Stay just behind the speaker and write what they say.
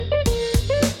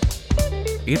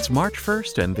It's March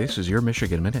 1st, and this is your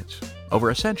Michigan Minute. Over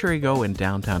a century ago in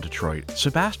downtown Detroit,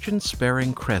 Sebastian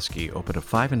Sparing Kresge opened a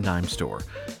five-and-dime store,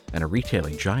 and a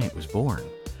retailing giant was born.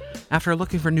 After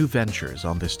looking for new ventures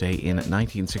on this day in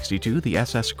 1962, the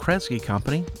S.S. Kresge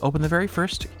Company opened the very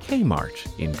first K-Mart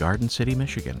in Garden City,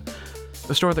 Michigan.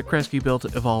 The store that Kresge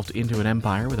built evolved into an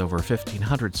empire with over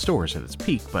 1,500 stores at its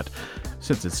peak, but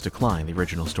since its decline, the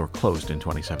original store closed in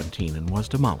 2017 and was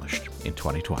demolished in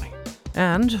 2020.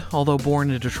 And, although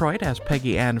born in Detroit as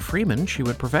Peggy Ann Freeman, she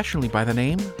went professionally by the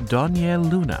name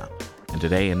Donyale Luna. And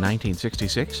today, in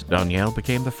 1966, Donyale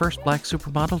became the first black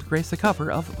supermodel to grace the cover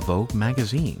of Vogue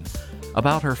magazine.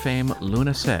 About her fame,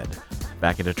 Luna said,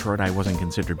 "Back in Detroit, I wasn't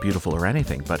considered beautiful or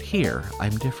anything, but here,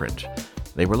 I'm different.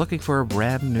 They were looking for a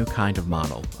brand new kind of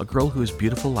model, a girl who is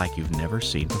beautiful like you've never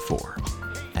seen before."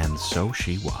 And so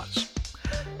she was.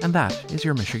 And that is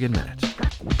your Michigan Minute.